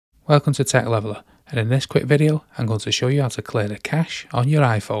Welcome to Tech Leveler, and in this quick video I'm going to show you how to clear the cache on your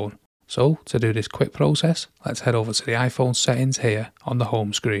iPhone. So to do this quick process, let's head over to the iPhone settings here on the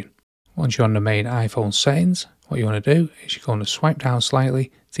home screen. Once you're on the main iPhone settings, what you want to do is you're going to swipe down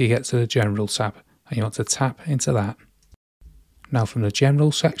slightly till you get to the General tab, and you want to tap into that. Now from the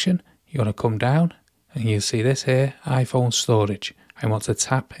General section, you want to come down and you'll see this here, iPhone storage. I want to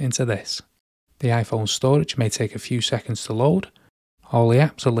tap into this. The iPhone storage may take a few seconds to load. All the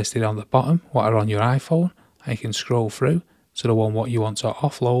apps are listed on the bottom, what are on your iPhone, and you can scroll through to the one what you want to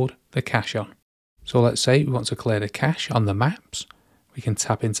offload the cache on. So let's say we want to clear the cache on the maps. We can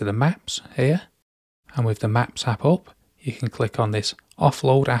tap into the maps here, and with the Maps app up, you can click on this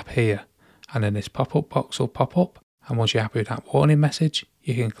offload app here, and then this pop-up box will pop up, and once you're happy with that warning message,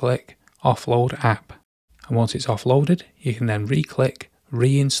 you can click offload app. And once it's offloaded, you can then re-click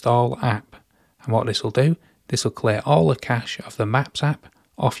reinstall app. And what this will do, this will clear all the cache of the Maps app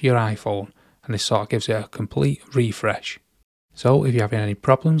off your iPhone, and this sort of gives it a complete refresh. So if you're having any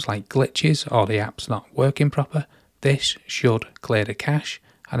problems like glitches or the app's not working proper, this should clear the cache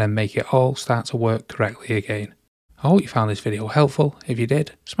and then make it all start to work correctly again. I hope you found this video helpful. If you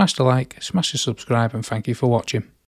did, smash the like, smash the subscribe, and thank you for watching.